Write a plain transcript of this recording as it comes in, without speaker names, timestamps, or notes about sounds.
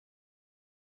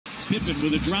Pippen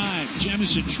with a drive.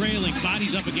 Jemison trailing.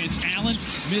 Bodies up against Allen.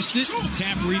 Missed it.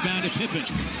 Tap rebound to Pippen.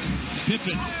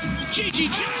 Pippen. G.G.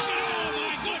 Jackson. Oh,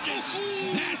 my goodness.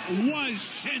 That was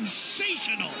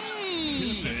sensational.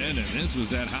 And this was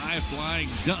that high-flying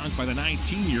dunk by the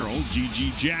 19-year-old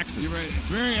G.G. Jackson. You're right.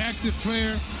 Very active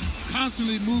player,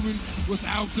 constantly moving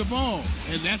without the ball.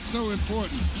 And that's so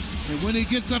important. And when he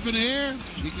gets up in the air,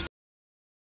 he can...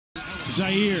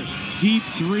 Zaire, deep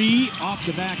three, off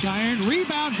the back iron.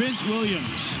 Rebound, Vince Williams.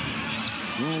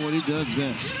 Doing what he does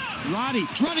best. Roddy,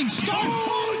 running start.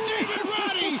 Oh, David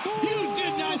Roddy, you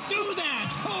did not do that.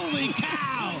 Holy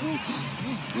cow.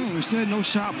 We said no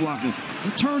shot blocking.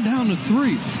 You turn down the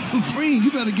three. Green,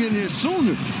 you better get here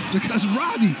sooner because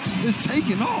Roddy is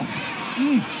taking off.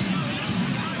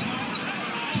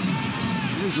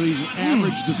 Grizzlies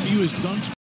averaged the fewest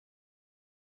dunks.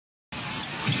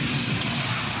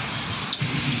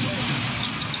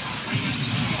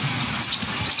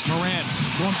 Morant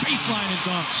going baseline and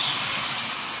dunks.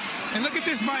 And look at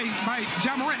this by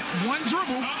Ja Morant. One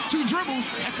dribble, two dribbles.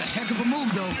 That's a heck of a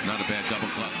move, though. Not a bad double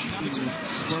clutch.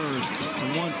 Spurs to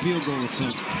one field goal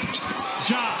attempt.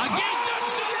 Ja again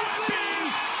dunks it.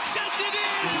 Sent it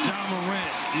in. Ja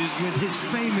Morant is with his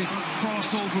famous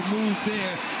crossover move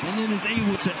there, and then is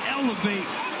able to elevate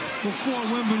before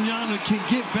Wembanyama can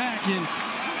get back. And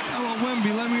hello,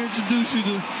 Wemby. Let me introduce you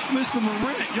to Mr.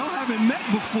 Morant. Y'all haven't met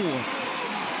before.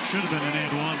 Should have been an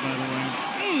and one, by the way.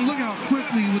 Look how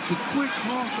quickly with the quick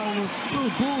crossover,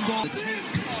 little bulldog.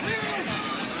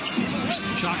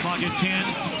 Shot clock at 10.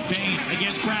 Bane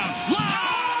against Brown.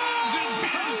 Lives and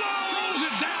throws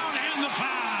it down and the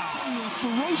foul.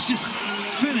 Ferocious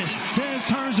finish. Dez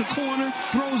turns the corner,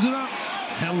 throws it up.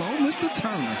 Hello, Mr.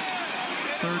 Turner.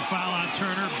 Third foul on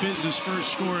Turner. Biz's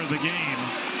first score of the game.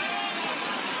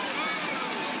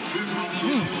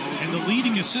 And the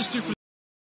leading assister for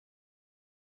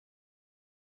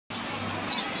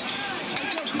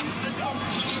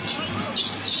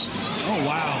oh,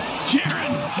 wow.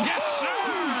 Jaren. Yes, sir.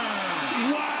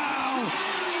 Wow.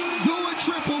 Do it,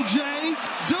 Triple J.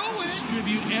 Do it.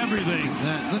 Distribute everything.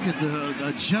 Look at the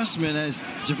adjustment as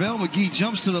JaVale McGee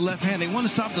jumps to the left hand. They want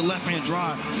to stop the left-hand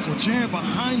drive. Well, Jaren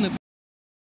behind the...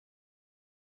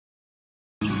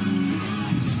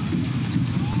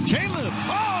 Caleb.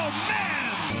 Oh,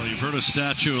 man. Well, you've heard of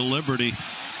Statue of Liberty.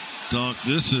 Dunk,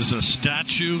 this is a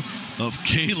statue of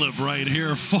Caleb right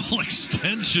here. Full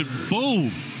extension.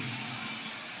 Boom.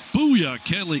 Booyah,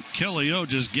 Kelly O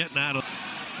just getting out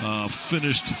of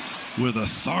finished with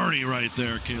authority right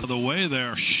there. Caleb. The way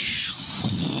there.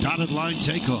 Dotted line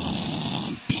takeoff.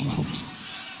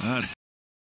 They're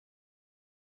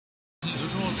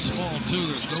going small, too.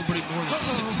 There's nobody more than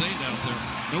 6'8" out there.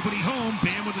 Nobody home.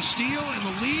 Bam with a steal and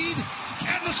the lead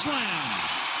and the slam.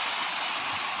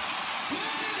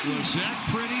 Was that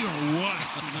pretty or what?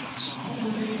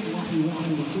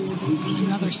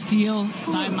 Another steal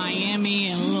by Miami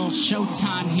and a little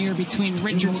showtime here between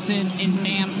Richardson and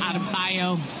Bam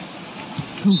Adebayo,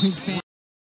 who has been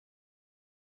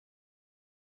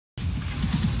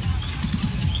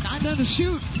 9 down to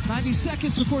shoot. 90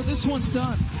 seconds before this one's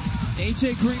done.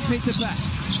 AJ Green fades it back.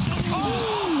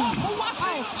 Oh, wow!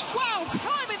 Wow!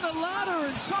 Climbing the ladder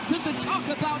and something to talk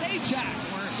about,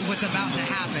 Ajax. What's about to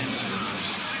happen?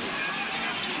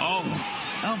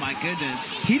 Oh my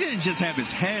goodness. He didn't just have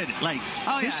his head, like,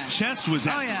 his chest was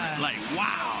out. Like,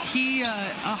 wow. He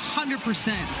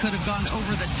 100% could have gone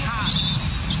over the top.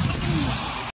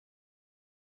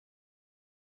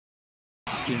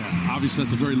 Yeah, obviously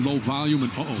that's a very low volume.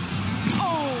 And oh,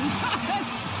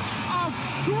 that's a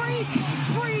Greek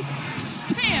freak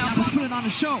stamp. Let's put it on a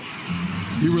show.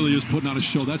 He really is putting on a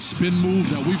show. That spin move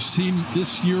that we've seen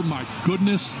this year, my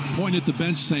goodness, pointing at the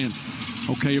bench saying,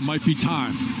 okay, it might be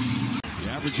time. The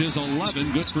average is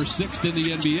 11, good for 6th in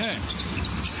the NBA.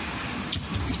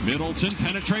 Middleton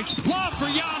penetrates, bluff for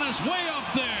Giannis, way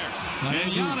up there.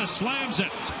 And Giannis slams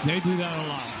it. They do that a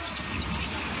lot.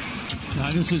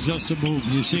 Now, this is just a move.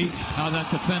 You see how that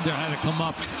defender had to come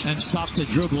up and stop the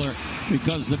dribbler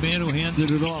because the man who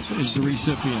handed it off is the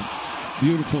recipient.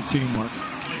 Beautiful teamwork.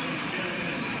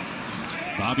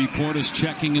 Bobby Portis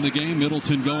checking in the game.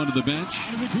 Middleton going to the bench.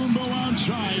 The Kumbo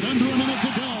outside, under a minute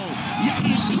to go.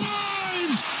 Giannis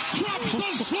drives, drops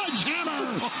the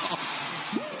sledgehammer.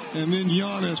 And then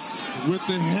Giannis with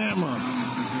the hammer.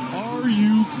 Are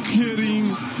you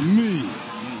kidding me?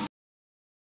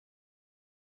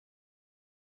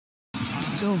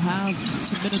 Still have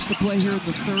some minutes to play here in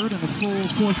the third and a full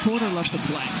fourth quarter left to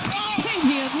play.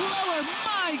 Damian Lillard,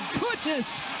 my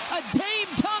goodness! A Dame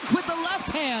dunk with the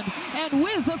left hand and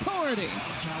with authority.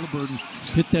 Halliburton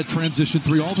hit that transition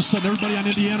three. All of a sudden, everybody on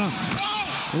Indiana.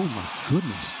 Oh, my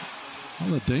goodness. I'll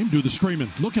let Dame do the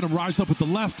screaming. Look at him rise up with the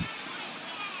left.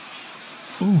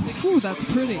 Ooh, that's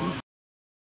pretty.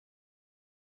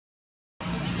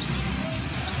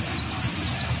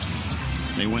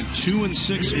 They went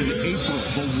 2-6 in April.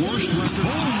 The worst record.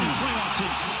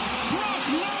 Brook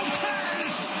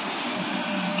Lopez!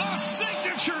 A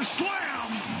signature slam!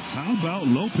 How about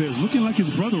Lopez looking like his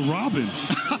brother Robin?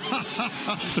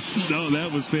 No,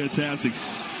 that was fantastic.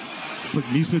 Look,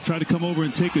 Neesmith tried to come over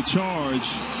and take a charge.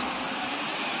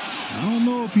 I don't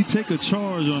know if he take a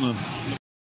charge on a...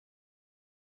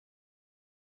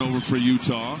 Over for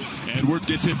Utah. Edwards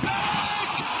gets it back.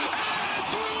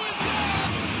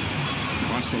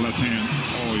 Watch the left hand.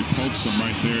 Oh, he pokes him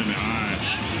right there in the eye.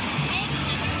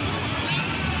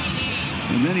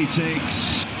 And then he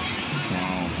takes...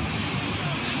 Wow.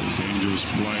 It's a dangerous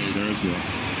play. There's the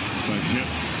hip.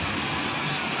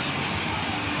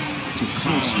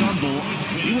 Stumble.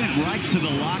 He went right to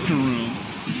the locker room.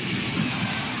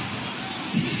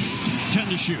 10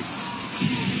 to shoot.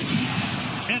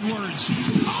 Edwards.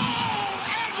 Oh,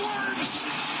 Edwards!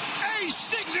 A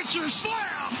signature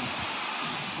slam!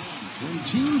 When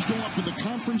teams go up in the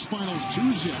conference finals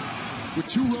Tuesday with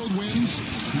 2 road wins,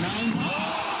 9.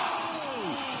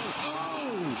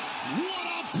 What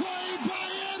a play by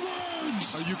Edwards!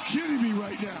 Are you kidding me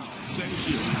right now? Thank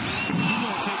you. You're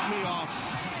going to take me off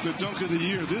the dunk of the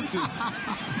year. This is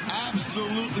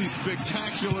absolutely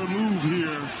spectacular move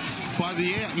here by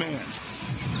the Ant-Man.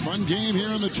 Fun game here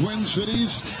in the Twin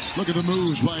Cities. Look at the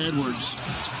moves by Edwards.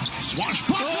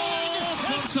 Swashbuckling! Oh,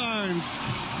 sometimes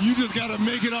you just got to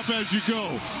make it up as you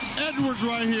go. Edwards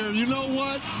right here. You know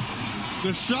what?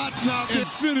 The shot's not going to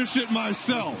finish it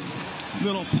myself.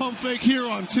 Little pump fake here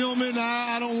on Tillman.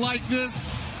 I don't like this.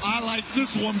 I like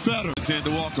this one better.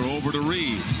 Alexander Walker over to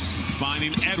Reed.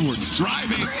 Finding Edwards.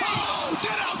 Driving. Oh,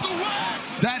 get out the way!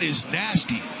 That is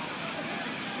nasty.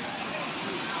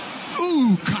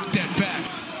 Ooh, cock that back.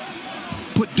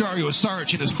 Put Dario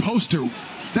Saric in his poster.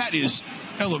 That is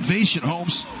elevation,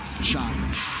 Holmes. Shot,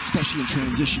 especially in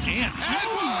transition. And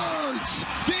Edwards!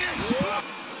 The explosion!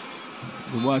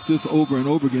 And watch this over and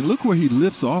over again. Look where he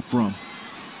lifts off from.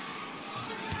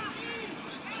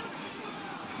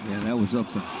 Yeah, that was up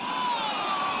some.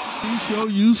 He show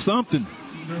you something.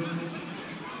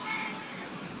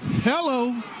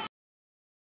 Hello.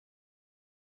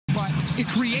 But it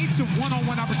creates some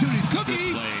one-on-one opportunities.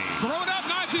 Cookies, throw it up,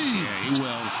 Najee. Yeah, he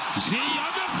will. See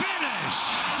on the finish.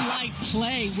 Light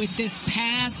play with this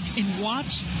pass, and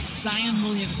watch Zion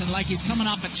Williamson like he's coming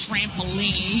off a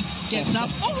trampoline. He gets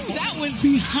up. Oh, that was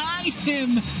behind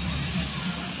him.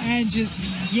 And just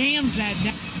yams that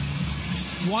down.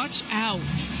 Watch out.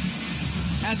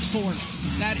 That's force.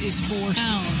 That is force.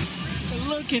 Now,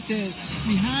 look at this.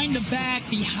 Behind the back,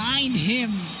 behind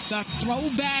him. The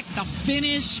throwback, the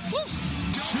finish. Woo.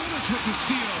 Judas with the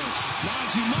steal.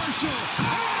 Najee Marshall.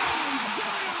 And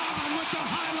Zion with the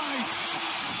highlight.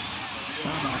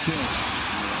 How about this?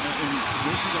 And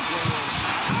this is a play where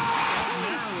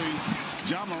ordinarily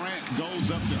Ja Morant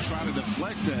goes up to try to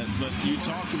deflect that, but you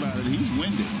talked about it. He's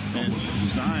winded. And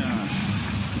Zion,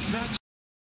 it's not.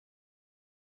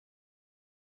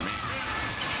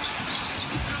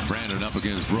 Brandon up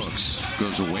against Brooks.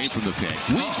 Goes away from the pick.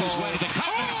 Weaves his way to the cup.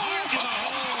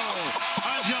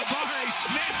 On Jabari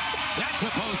Smith. That's a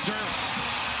poster. A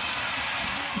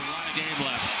lot of game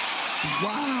left.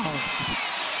 Wow.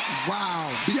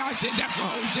 Wow. Beyonce, that's for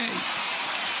Jose.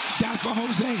 That's for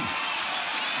Jose.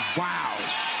 Wow.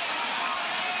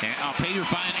 And I'll pay your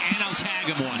fine and I'll tag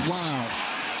him once. Wow.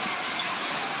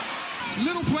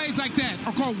 Little plays like that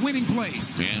are called winning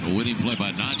plays. And a winning play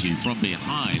by Najee from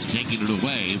behind, taking it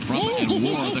away from and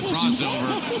War, the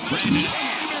crossover. Brandon.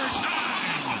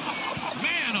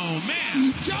 Man, oh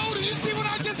man. Joe, did you see what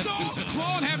I just saw?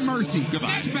 Claude, have mercy.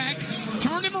 Snatch back,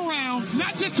 turn him around.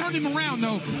 Not just turn him around,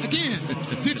 though. Again,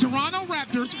 the Toronto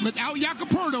Raptors, without Jakob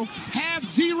have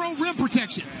 0 rim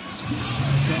protection.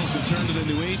 Nelson turned it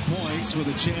into 8 points with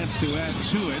a chance to add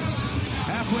to it.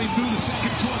 Halfway through the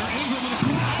second quarter, Ingram in the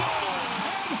crossover.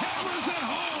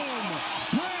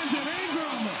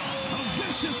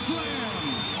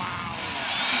 Wow.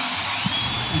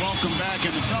 Welcome back,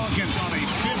 and the Pelicans on a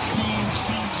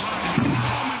 15-2 run,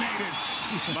 dominated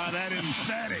by that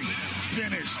emphatic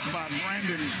finish by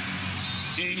Brandon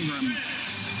Ingram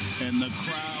and the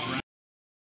crowd.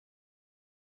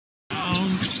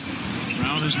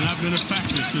 Brown has not been a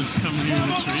factor since coming here in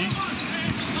the tree.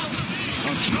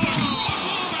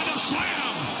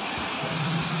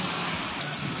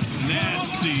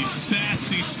 Nasty,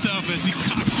 sassy stuff as he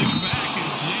cocks it back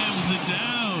and jams it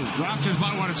down. Raptors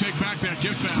might want to take back that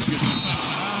gift basket.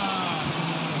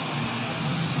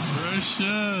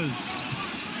 Precious.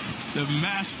 The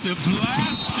Master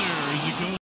Blaster as you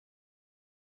go.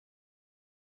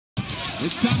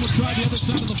 This time we'll try the other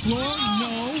side of the floor.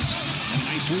 No. A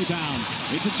nice rebound.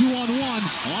 It's a 2-on-1.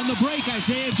 On the break,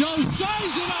 Isaiah Joe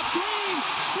size it up. Green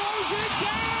throws it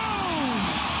down.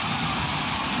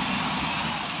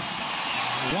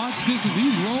 Watch this as he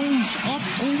rolls up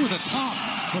over the top.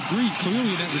 But Green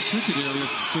clearly in that restricted area.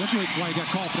 So that's why he got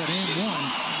called for that and one.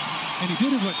 And he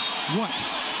did it with what?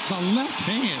 The left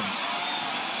hand.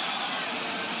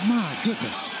 My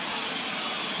goodness.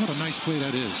 What a nice play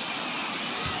that is.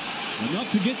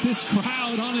 Enough to get this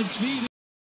crowd on its feet.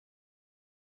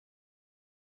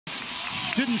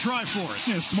 Didn't try for it.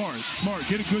 Yeah, smart.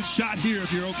 Get a good shot here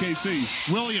if you're OKC.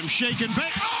 Williams shaking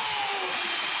back. Oh!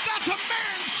 That's a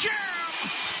man's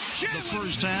jam! The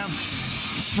first half.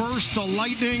 First the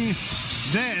Lightning,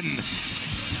 then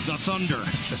the Thunder.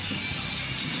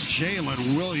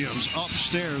 Jalen Williams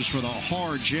upstairs for the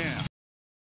hard jam.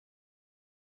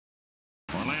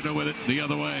 Orlando with it the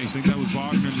other way. I think that was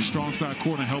Wagner in the strong side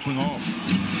corner helping off.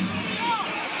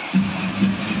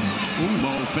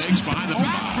 Mo fakes behind the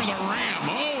back for the ram.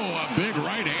 Oh, a big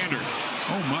right-hander.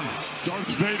 Oh, my.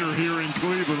 Darth Vader here in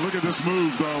Cleveland. Look at this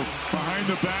move, though. Behind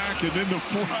the back and then the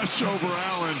flush over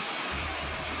Allen.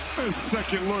 A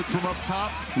second look from up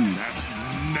top. That's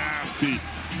nasty.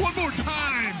 One more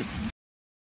time.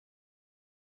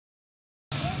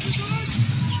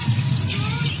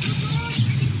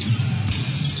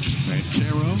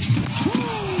 Banchero.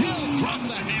 He'll drop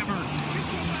the hammer.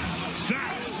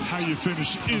 That's how you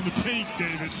finish in the paint,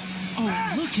 David.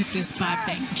 Oh, look at this by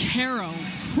Banchero.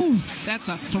 Whew, that's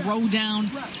a throwdown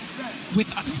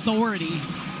with authority.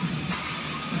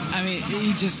 I mean,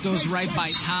 he just goes right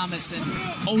by Thomas and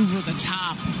over the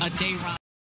top, a day round.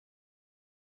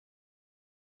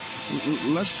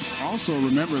 Let's also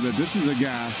remember that this is a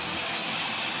guy,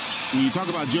 when you talk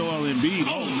about Joel Embiid,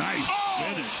 nice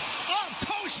finish. A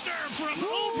poster from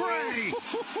Oubre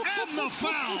and the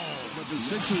foul. But the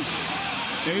Sixers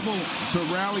able to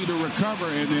rally to recover,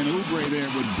 and then Oubre there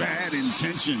with bad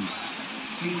intentions.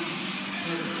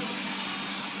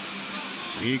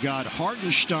 He got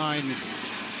Hartenstein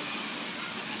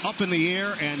up in the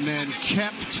air and then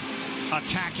kept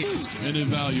attacking. And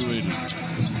evaluating.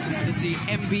 You see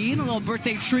Embiid, a little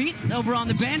birthday treat over on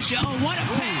the bench. Oh, what a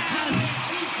pass!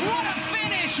 What a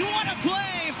finish! What a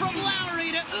play from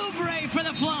Lowry to Oubre for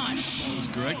the flush. That was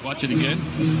correct. Watch it again.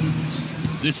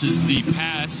 This is the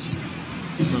pass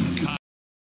from Kyrie.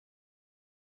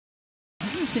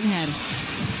 Anderson had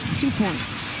 2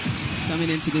 points coming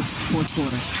into this fourth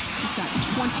quarter. He's got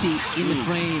 20 in the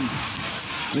frame.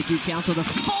 Ricky Council the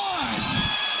fourth.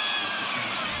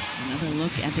 Another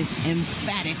look at this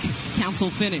emphatic Council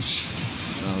finish.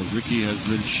 Ricky has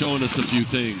been showing us a few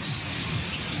things.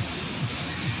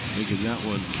 Making that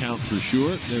one count for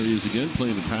sure. There he is again,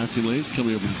 playing the passing lanes,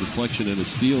 coming over the deflection and a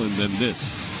steal, and then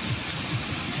this.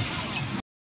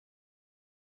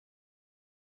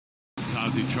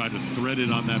 Tazi tried to thread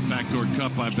it on that backdoor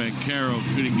cut by Banchero.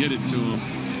 Couldn't get it to him.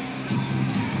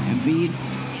 Embiid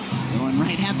going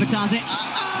right at Batazzi.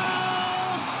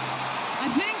 I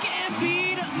think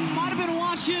Embiid might have been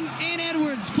watching Ann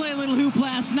Edwards play a little hoop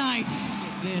last night.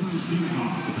 This.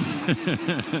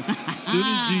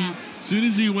 Soon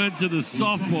as he went to the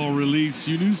softball release,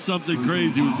 you knew something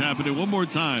crazy was happening. One more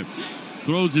time.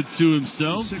 Throws it to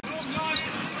himself. Needs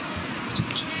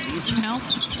some help.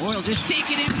 Oil just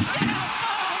taking himself.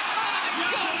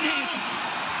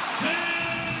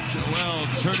 Joel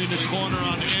turning the corner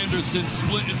on Anderson,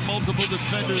 splitting multiple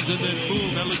defenders, and then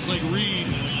boom, that looks like Reed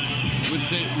with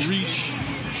that reach.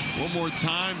 One more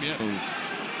time. Yeah.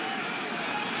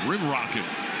 Rim rocket.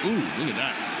 Ooh, look at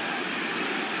that.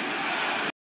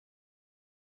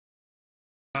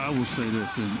 I will say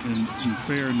this in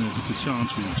fairness to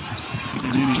Chauncey.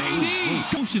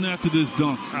 The motion after this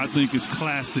dunk, I think, is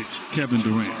classic Kevin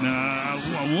Durant. Now,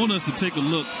 I want us to take a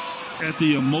look at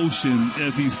the emotion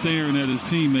as he's staring at his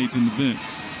teammates in the bench.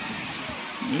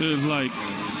 It's like,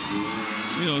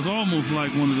 it's almost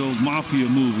like one of those mafia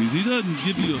movies. He doesn't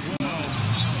give you a...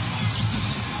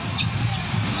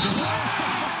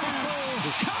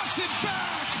 Cocks it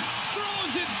back,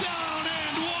 throws it down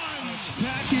and one.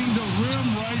 Attacking the rim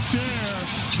right there,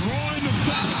 drawing the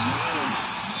foul.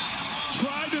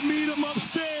 Tried to meet him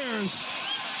upstairs.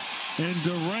 And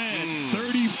Durant,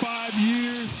 35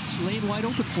 years. Lane wide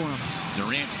open for him.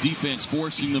 Durant's defense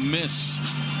forcing the miss.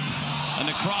 And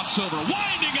the crossover,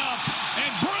 winding up,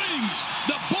 and brings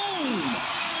the boom.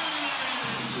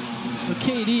 But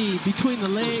KD between the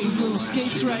legs, little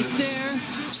skates right there.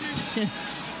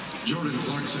 Jordan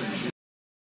Clarkson.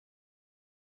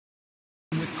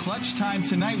 With clutch clutch time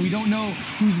tonight. We don't know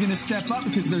who's going to step up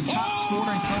because they're top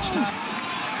scorer in clutch time.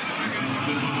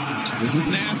 This is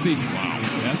nasty. Wow.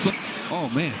 Oh,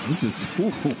 man, this is...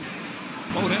 Ooh.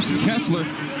 Oh, that's Kessler,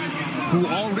 who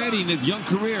already in his young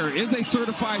career is a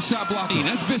certified shot blocker.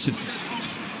 That's vicious.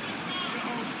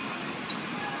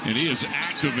 And he has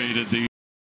activated the...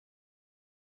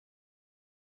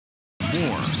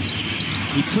 More.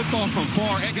 He took off from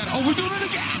far and got... Oh, we're doing it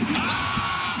again!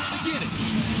 Get it.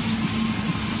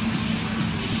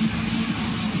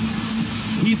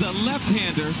 He's a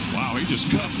left-hander. Wow, he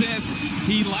just cut. Says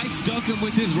he likes dunking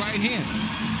with his right hand.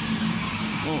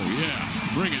 Oh, yeah.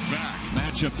 Bring it back.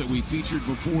 Matchup that we featured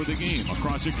before the game.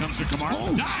 Across it comes to Kamara.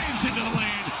 Oh. Dives into the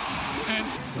lane.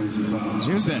 And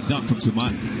here's that dunk from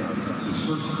Tumani.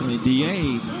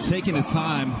 DA taking his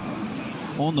time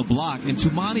on the block. And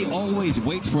Tumani always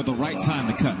waits for the right time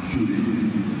to cut.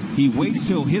 He waits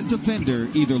till his defender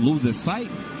either loses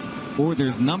sight or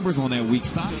there's numbers on that weak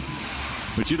side.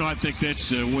 But, you know, I think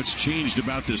that's what's changed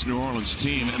about this New Orleans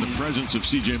team, and the presence of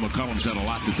C.J. McCollum's had a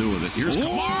lot to do with it. Here's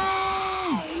Kamara.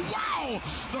 Wow!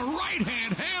 The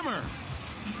right-hand hammer.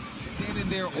 Standing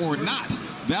there or not.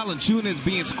 Valanciunas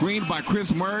being screened by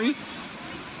Chris Murray.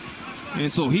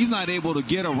 And so he's not able to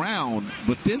get around,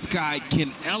 but this guy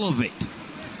can elevate.